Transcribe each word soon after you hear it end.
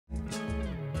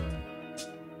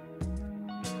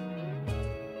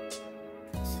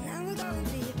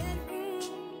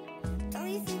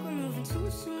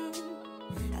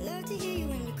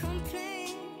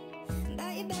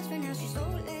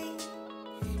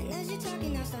as you're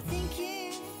talking, I start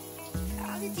thinking.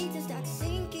 All the details start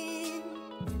sinking.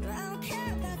 But I don't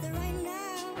care about the right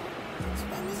now.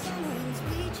 Spend me somewhere in this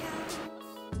beach house.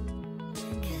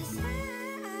 'Cause I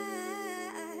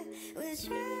was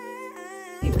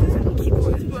right. If there's any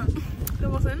keyboards, but there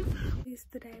wasn't.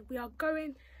 Today we are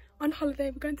going on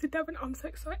holiday. We're going to Devon. I'm so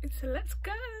excited, so let's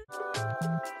go.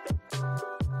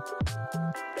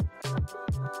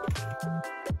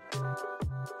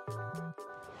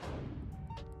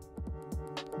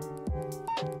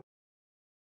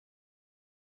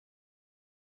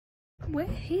 We're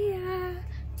here,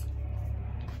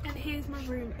 and here's my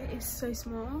room. It is so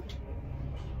small,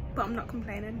 but I'm not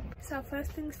complaining. So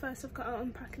first things first, I've got to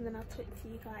unpack and then I'll talk to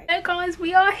you guys. Hey guys,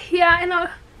 we are here in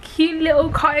our cute little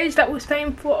cottage that we're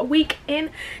staying for a week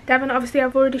in Devon. Obviously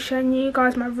I've already shown you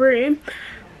guys my room,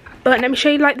 but let me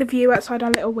show you like the view outside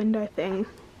our little window thing.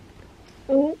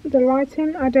 Oh, the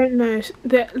lighting, I don't know.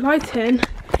 The lighting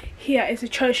here is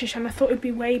atrocious and I thought it'd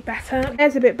be way better.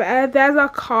 There's a bit better. There's our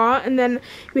car, and then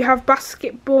we have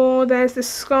basketball, there's the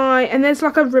sky, and there's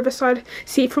like a riverside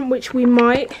seafront which we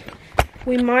might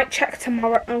check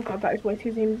tomorrow. Oh god, that is way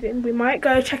too zoomed in. We might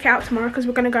go check it out tomorrow because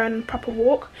we're going to go on a proper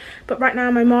walk. But right now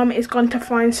my mum is gone to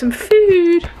find some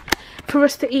food for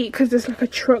us to eat because there's like a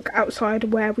truck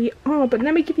outside where we are. But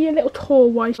let me give you a little tour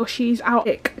while she's out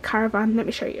at caravan. Let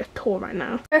me show you a tour right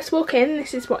now. First walk in,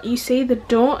 this is what you see, the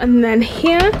door, and then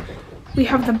here we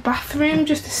have the bathroom,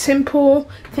 just a simple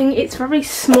thing. It's very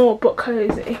small but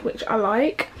cozy, which I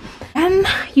like. And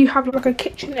you have like a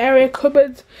kitchen area,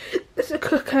 cupboards, there's a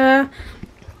cooker,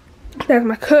 there's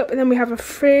my cup, and then we have a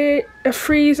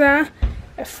freezer,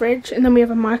 a fridge, and then we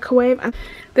have a microwave, and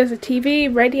there's a TV,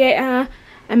 radiator,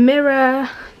 a mirror,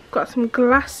 got some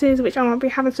glasses, which I might be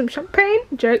having some champagne,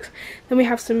 jokes. Then we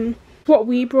have some what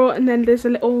we brought, and then there's a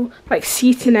little like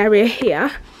seating area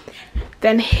here.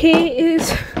 Then here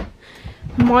is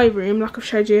my room, like I've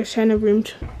showed you, I've shown a room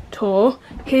tour.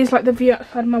 Here's like the view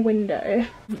outside my window.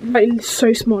 Like, it's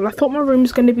so small. I thought my room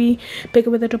was going to be bigger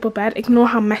with a double bed. Ignore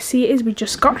how messy it is. We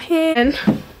just got here. And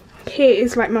here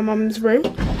is like my mum's room.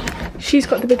 She's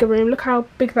got the bigger room. Look how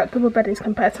big that double bed is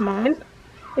compared to mine.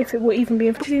 If it will even be.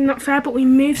 It's not fair, but we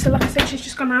moved, so like I said, she's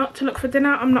just gone out to look for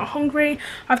dinner. I'm not hungry.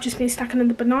 I've just been stacking on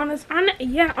the bananas, and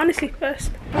yeah, honestly,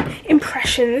 first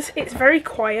impressions, it's very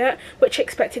quiet, which I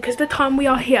expected because the time we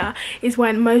are here is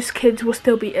when most kids will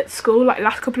still be at school, like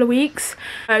last couple of weeks.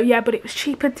 Yeah, but it was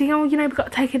cheaper deal, you know, we've got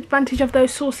to take advantage of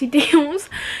those saucy deals.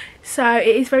 So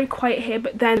it is very quiet here,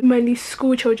 but then mainly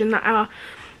school children that are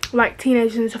like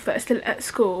teenagers and stuff that are still at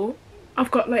school.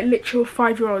 I've got like literal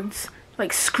 5-year-olds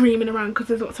like screaming around because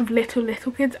there's lots of little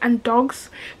kids, and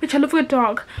dogs, which I love a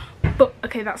dog, but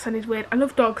okay, that sounded weird. I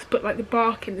love dogs, but like the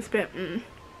barking is a bit I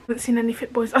haven't seen any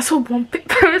fit boys. I saw one fit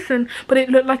person, but it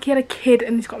looked like he had a kid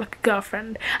and he's got like a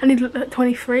girlfriend, and he looked like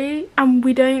 23, and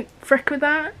we don't frick with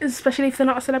that, especially if they're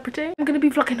not a celebrity. I'm gonna be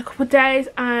vlogging a couple of days,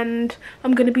 and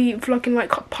I'm gonna be vlogging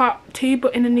like part 2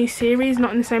 but in a new series,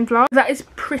 not in the same vlog. That is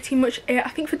pretty much it. I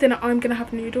think for dinner I'm gonna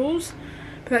have noodles.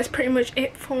 That's pretty much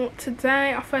it for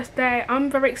today, our first day. I'm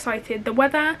very excited. The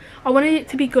weather, I wanted it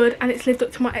to be good, and it's lived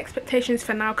up to my expectations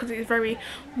for now because it is very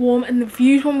warm, and the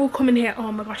views when we'll come in here, oh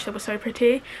my gosh, they were so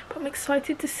pretty. But I'm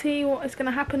excited to see what is going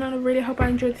to happen, and I really hope I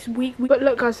enjoy this week. But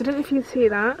look guys, I don't know if you can see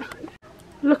that.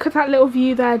 Look at that little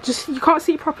view there. Just, you can't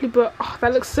see it properly, but oh,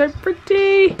 that looks so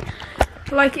pretty.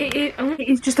 Like it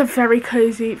is just a very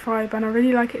cozy vibe, and I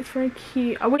really like it. It's very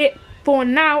cute. I will get for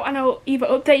now, and I'll either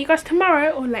update you guys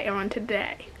tomorrow or later on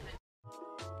today.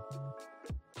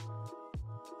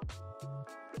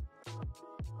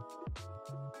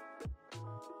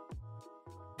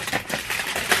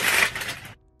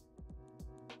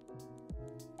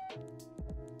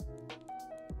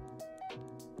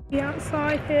 The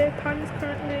outside here, time is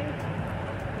currently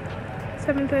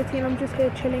 7:30, and I'm just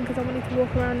here chilling because I wanted to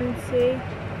walk around and see.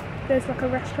 There's like a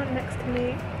restaurant next to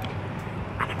me,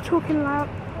 and I'm talking loud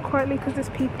quietly because there's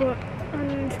people,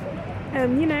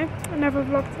 and you know, I never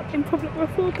vlogged in public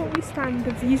before, but we stand.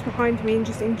 The views behind me and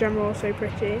just in general are so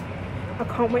pretty. I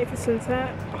can't wait for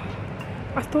sunset.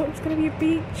 I thought it was going to be a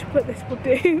beach, but this will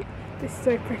do. This is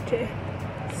so pretty.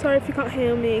 Sorry if you can't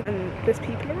hear me, and there's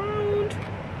people around.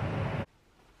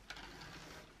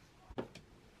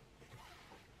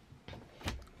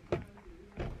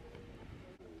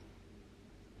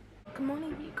 Good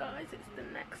morning you guys, it's the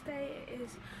next day. It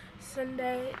is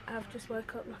Sunday. I've just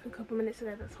woke up like a couple minutes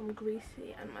ago. That's I'm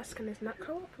greasy and my skin is not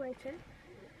cooperating,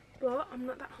 but I'm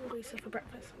not that hungry, so for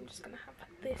breakfast I'm just gonna have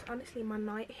this. Honestly, my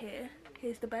night here,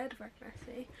 here's the bed, very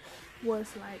messy,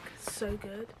 was like so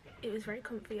good. It was very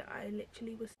comfy. I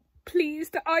literally was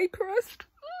pleased. The eye crust,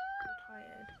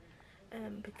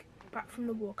 I'm tired back from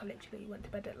the walk, I literally went to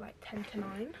bed at like 10 to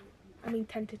 9. I mean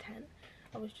 10 to 10.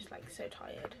 I was just like so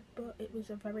tired, but it was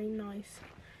a very nice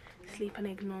sleep, and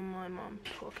ignore my mom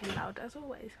talking loud as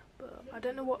always. But I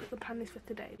don't know what the plan is for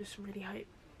today. Just really hope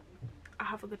I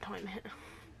have a good time here.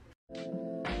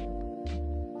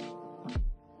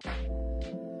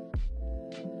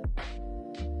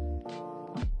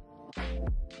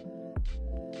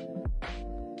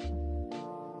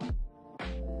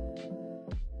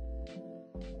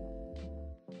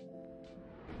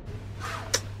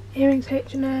 Earrings,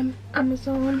 H&M,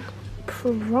 Amazon,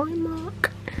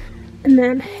 Primark, and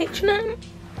then H&M.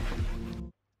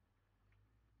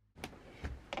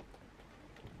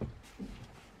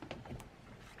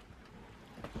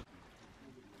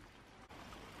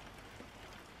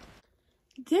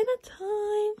 Dinner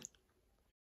time.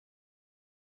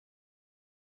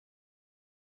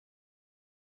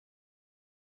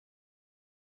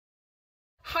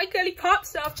 Hi girly pops,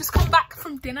 so I've just come back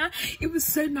from dinner. It was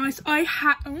so nice. I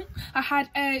had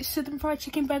a southern fried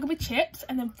chicken burger with chips,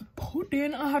 and then for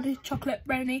pudding I had a chocolate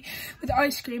brownie with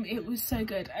ice cream. It was so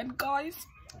good. And guys,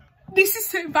 this is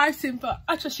so embarrassing, but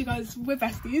I trust you guys, we're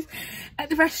besties. At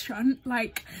the restaurant,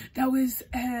 like, there was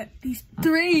these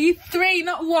three,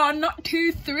 not one, not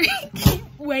two, three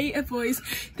waiter boys.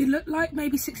 They look like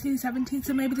maybe 16, 17,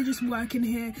 so maybe they're just working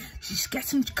here, just get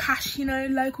some cash, you know,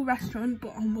 local restaurant.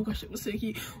 But oh my gosh, it was so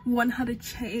cute. One had a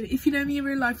chain. If you know me in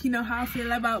real life, you know how I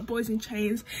feel about boys in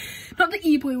chains. Not the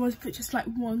e-boy ones, but just like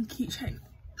one cute chain.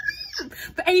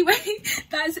 But anyway,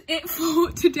 that's it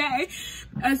for today,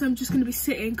 as I'm just going to be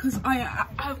sitting because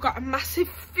I've got a massive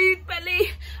food belly.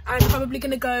 I'm probably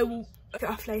going to go get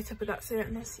off later, but that's it,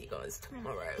 and I'll see you guys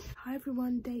tomorrow. Hi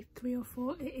everyone, day 3 or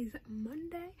 4. It is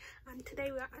Monday, and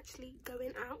today we're actually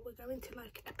going out. We're going to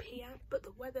like a pier, but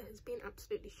the weather has been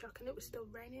absolutely shocking. It was still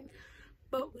raining,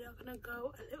 but we are going to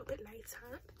go a little bit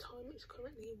later. The time is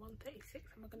currently 1:36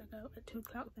 and we're going to go at 2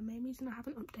 o'clock. The main reason I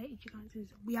haven't updated you guys is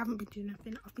we haven't been doing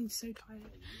nothing. I've been so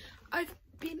tired. I've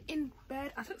been in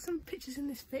bed. I took some pictures in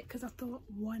this fit because I thought,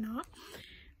 why not?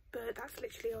 But that's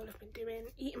literally all I've been doing.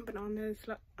 Eating bananas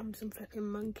like I'm some fucking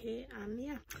monkey. And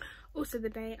yeah, also the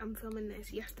day I'm filming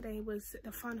this, yesterday was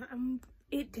the final, and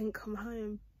it didn't come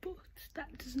home, but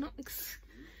that does not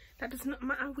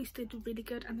matter. We still did really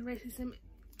good, and the racism,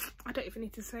 I don't even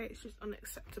need to say it, it's just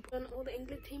unacceptable. And all the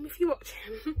England team, if you're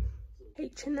watching,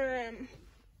 H&M,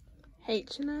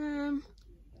 H&M,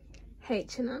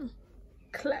 H&M,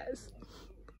 Claire's.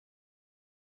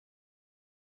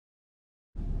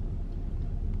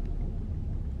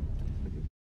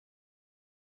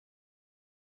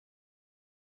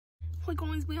 Hi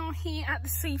guys, we are here at the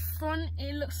seafront.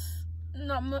 It looks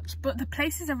not much, but the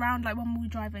places around, like when we were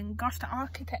driving, gosh, the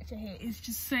architecture here is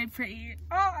just so pretty.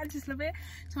 Oh, I just love it.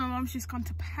 So my mom's just gone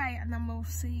to pay, and then we'll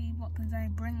see what the day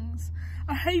brings.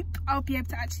 I hope I'll be able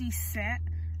to actually sit.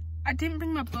 I didn't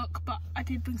bring my book, but I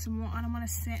did bring some water, and I want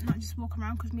to sit, not just walk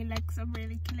around, because my legs are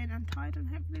really killing. I'm tired, and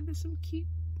hopefully there's some cute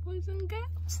boys and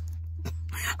girls.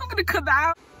 I'm gonna cut that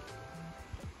out.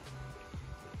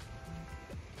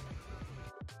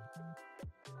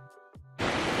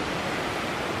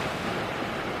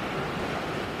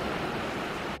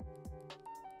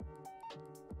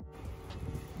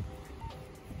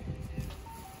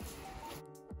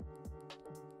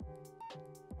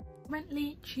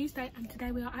 Currently Tuesday, and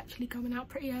today we are actually going out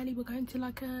pretty early. We're going to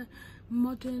like a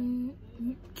modern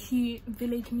cute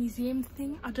village museum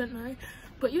thing. I don't know,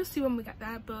 but you'll see when we get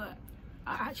there. But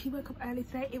I actually woke up early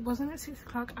today. It wasn't at 6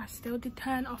 o'clock. I still did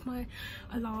turn off my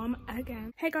alarm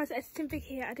again. Hey guys, it's Vic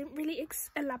here. I didn't really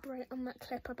elaborate on that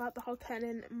clip about the whole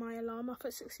turning my alarm off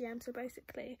at 6 AM. So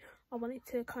basically I wanted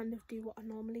to kind of do what I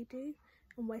normally do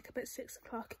and wake up at 6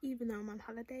 o'clock even though I'm on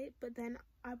holiday. But then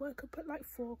I woke up at like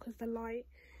 4 because the light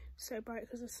so bright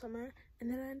because of summer,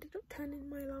 and then I ended up turning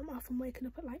my alarm off and waking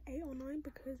up at like 8 or 9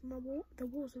 because the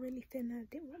walls are really thin, and I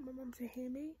didn't want my mum to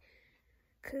hear me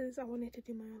because I wanted to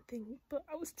do my own thing, but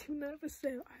I was too nervous,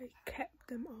 so I kept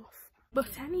them off.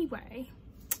 But anyway,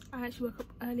 I actually woke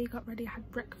up early, got ready, had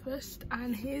breakfast,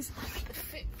 and here's the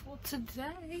fit for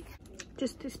today.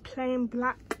 Just this plain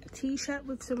black t-shirt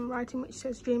with some writing which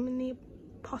says "Dreamingly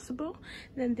Possible,"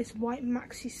 and then this white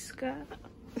maxi skirt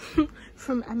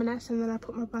from M&S, and then I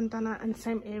put my bandana and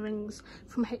same earrings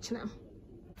from H&M.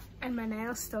 and my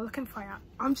nails still looking fire.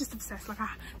 I'm just obsessed. Like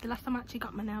the last time I actually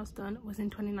got my nails done was in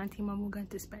 2019 when we were going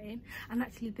to Spain, and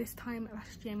actually this time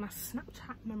last year my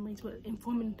Snapchat memories were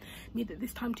informing me that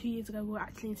this time 2 years ago we were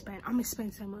actually in Spain. I miss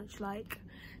Spain so much. Like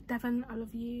Devon, I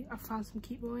love you. I found some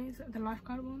cute boys, the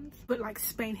lifeguard ones, but like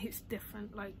Spain hits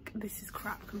different. Like this is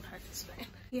crap compared to Spain.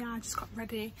 Yeah, I just got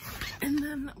ready and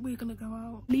then we're gonna go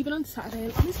out, leaving on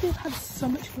Saturday. Honestly, I've had so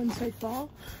much fun so far,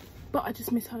 but I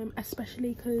just miss home,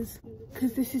 especially because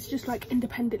this is just like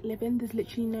independent living. There's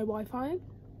literally no Wi-Fi,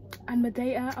 and my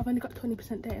data, I've only got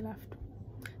 20% data left,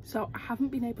 so I haven't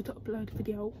been able to upload a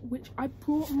video, which I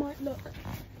brought my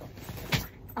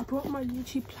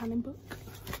YouTube planning book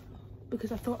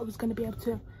because I thought I was going to be able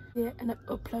to do it and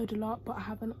upload a lot, but I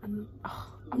haven't, and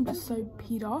I'm just so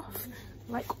peed off.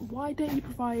 Like, why don't you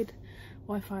provide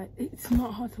Wi-Fi? It's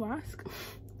not hard to ask.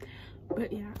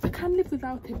 But yeah, I can live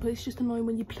without it, but it's just annoying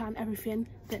when you plan everything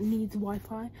that needs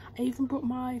Wi-Fi. I even brought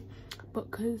my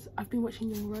book because I've been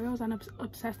watching Young Royals and I'm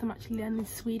obsessed. I'm actually learning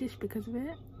Swedish because of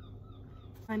it.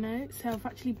 I know, so I've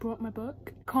actually brought my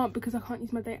book. Can't, because I can't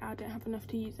use my data. I don't have enough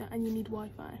to use it, and you need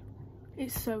Wi-Fi.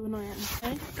 It's so annoying.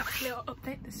 Okay, that's a little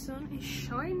update. The sun is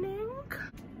shining.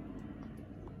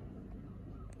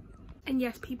 And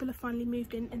yes, people have finally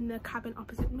moved in the cabin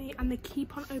opposite me, and they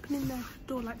keep on opening their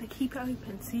door, like they keep it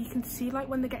open so you can see like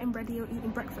when they're getting ready or eating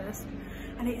breakfast,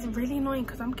 and it's really annoying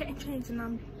because I'm getting changed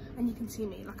and you can see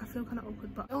me, like I feel kind of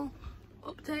awkward. But I'll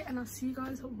update and I'll see you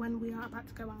guys when we are about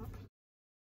to go out.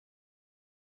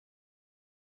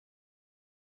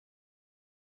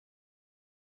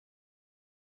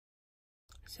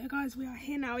 So guys, we are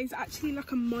here now. It's actually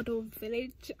like a model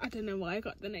village. I don't know why I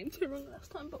got the name too wrong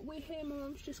last time, but we're here. My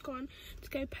mum's just gone to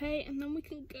go pay and then we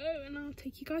can go, and I'll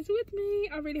take you guys with me.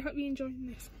 I really hope you're enjoying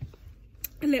this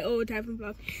little Devon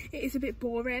vlog. It is a bit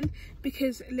boring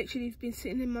because literally I've been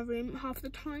sitting in my room half the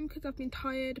time because I've been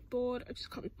tired, bored, I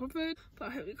just can't be bothered. But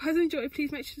I hope you guys enjoy.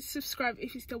 Please make sure to subscribe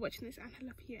if you're still watching this, and I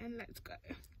love you, and let's go.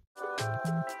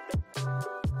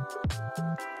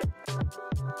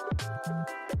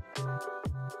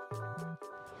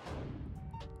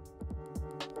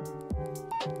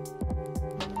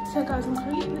 So guys, I'm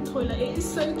currently in the toilet. It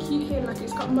is so cute here, like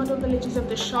it's got model villages of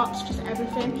the shops, just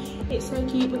everything. It's so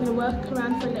cute. We're gonna work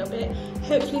around for a little bit,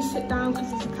 hopefully sit down because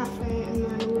there's a cafe, and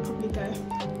then we'll probably go.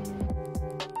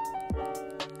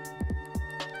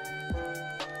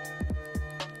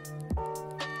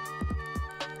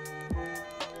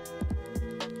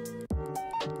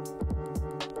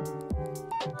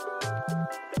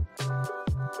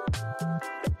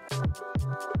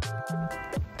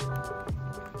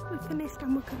 Finished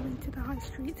and we're going to the high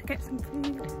street to get some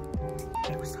food.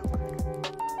 It was so good.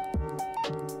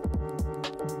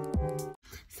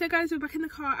 So guys, we're back in the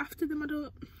car after the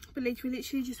model village. We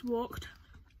literally just walked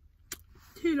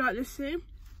to like the sea.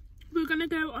 We were gonna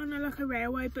go on like a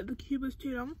railway, but the queue was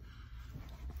too long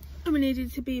and we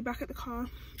needed to be back at the car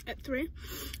at 3.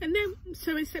 And then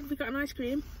so instead we got an ice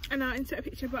cream, and I insert a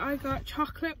picture, but I got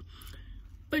chocolate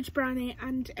fudge brownie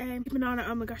and banana.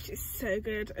 Oh my gosh, it's so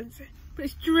good. And so, but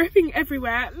it's dripping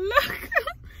everywhere, look.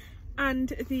 And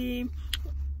the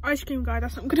ice cream guy,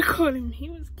 that's what I'm gonna call him, he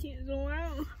was cute as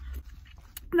well.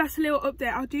 That's a little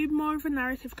update. I'll do more of a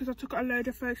narrative because I took a load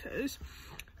of photos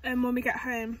when we get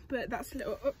home, but that's a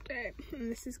little update,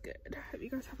 and this is good. I hope you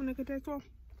guys are having a good day as well.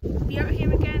 Be out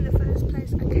here again. The first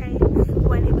place I came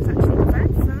when it was actually the very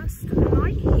first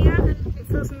night here, and it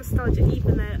feels nostalgic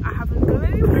even though I haven't gone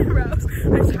anywhere else.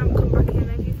 I just haven't come back here,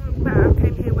 and even better, I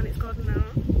came here when it's golden hour.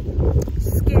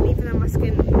 Skin, even though my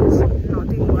skin is not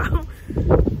doing well.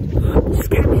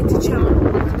 Just came here to chill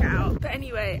and work out. But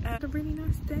anyway, it's a really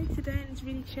nice day today, and it's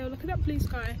really chill. Look at that blue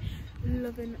sky.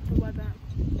 Loving the weather.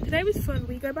 Today was fun.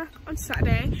 We go back on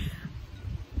Saturday.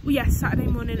 Well, yes, Saturday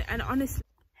morning, and honestly.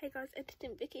 Hey guys,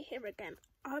 editing Vicky here again.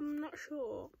 I'm not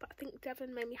sure, but I think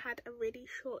Devon maybe had a really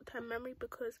short-term memory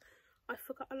because I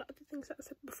forgot a lot of the things that I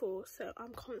said before, so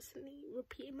I'm constantly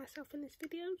repeating myself in this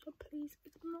video, so please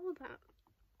ignore that.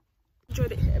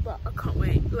 Enjoyed it here, but I can't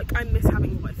wait. Like, I miss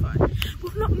having Wi-Fi.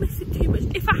 Well, not miss it too much.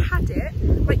 If I had it,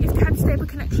 like if they had stable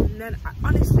connection, then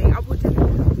honestly I wouldn't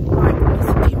like miss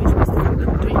it too much.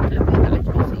 I'm doing a little bit of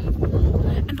electricity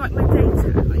more, and like my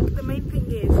data. Like the main thing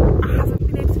is I haven't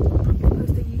been able to properly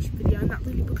post a YouTube video, and that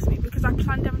really bugs me because I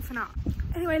planned everything out.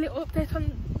 Anyway, a little update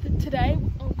on today.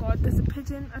 Oh god, there's a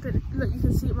pigeon. I don't look. You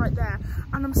can see it right there,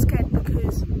 and I'm scared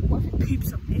because what if it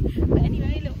poops on me? But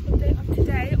anyway, a little update on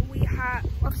today.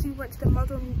 Obviously we went to the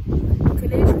model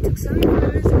village, we took some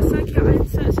photos, it was so cute. I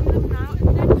inserted some of them now,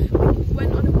 and then we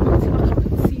went on a walk to like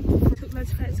a sea, took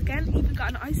loads of photos again, even got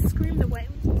an ice cream, the way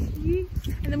it was cute,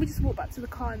 and then we just walked back to the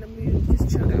car. car and then we just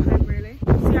chilled at home really.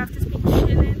 So yeah, I've just been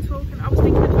chilling, talking. I was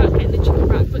thinking about getting the chicken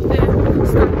wrap, but the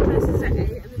starting place is at 8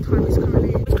 and the time is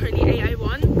currently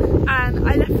 8:01, and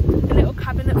I left the little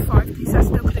cabin at 5 so I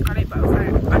still could have got it, but I was like,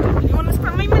 I don't really want to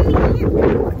spend my money.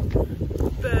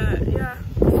 But yeah,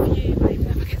 a few maybe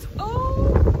never gets. Oh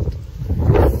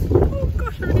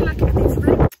gosh, I really like it.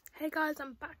 Hey guys,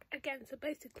 I'm back again. So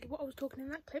basically what I was talking in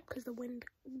that clip, because the wind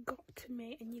got to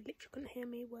me and you literally couldn't hear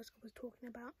me, was I was talking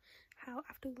about how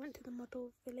after we went to the model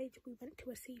village, we went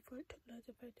to a seafront, took loads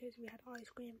of photos, we had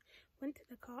ice cream, went to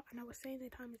the car, and I was saying the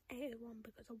time is 8:01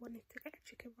 because I wanted to get a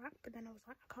chicken wrap, but then I was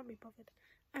like, I can't be bothered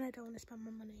and I don't want to spend my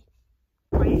money.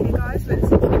 Right, hey guys, let's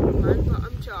see man, but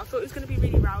I'm chill. I thought it was going to be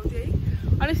really rowdy.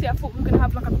 Honestly, I thought we were going to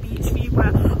have like a beach view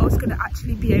where I was going to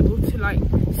actually be able to like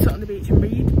sit on the beach and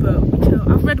read, but we chill.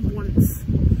 I've read once,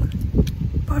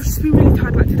 but I've just been really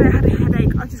tired. Like today I had a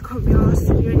headache, I just can't be asked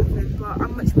to do anything, but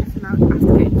I'm much better now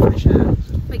after getting fresh air.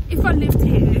 Like if I lived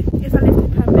here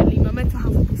permanently, my mental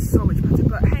health would be so much better,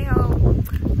 but hey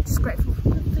I'm just grateful for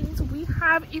the things we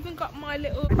have. Even got my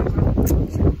little,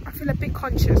 I feel a bit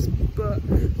conscious, but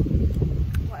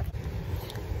whatever.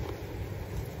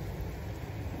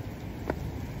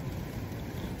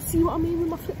 See what I mean with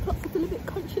my flip-flops? I feel a bit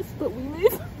conscious, but we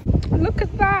move. Look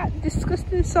at that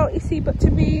disgusting salty sea, but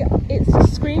to me it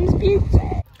screams beauty.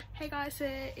 Hey guys, so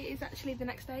it is actually the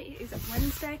next day. It is a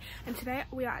Wednesday, and today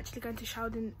we are actually going to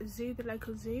Sheldon Zoo, the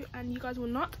local zoo, and you guys will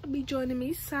not be joining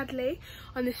me sadly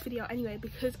on this video anyway,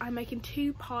 because I'm making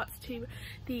 2 parts to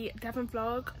the Devon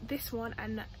vlog, this one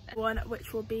and one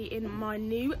which will be in my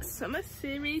new summer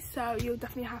series, so you'll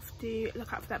definitely have to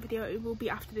look out for that video. It will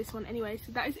be after this one anyway.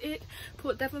 So that is it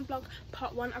for Devon vlog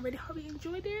part 1. I really hope you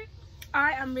enjoyed it.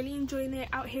 I am really enjoying it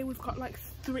out here. We've got like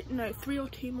 3 or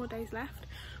 2 more days left,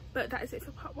 but that is it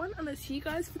for part 1, and I'll see you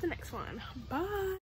guys for the next one. Bye.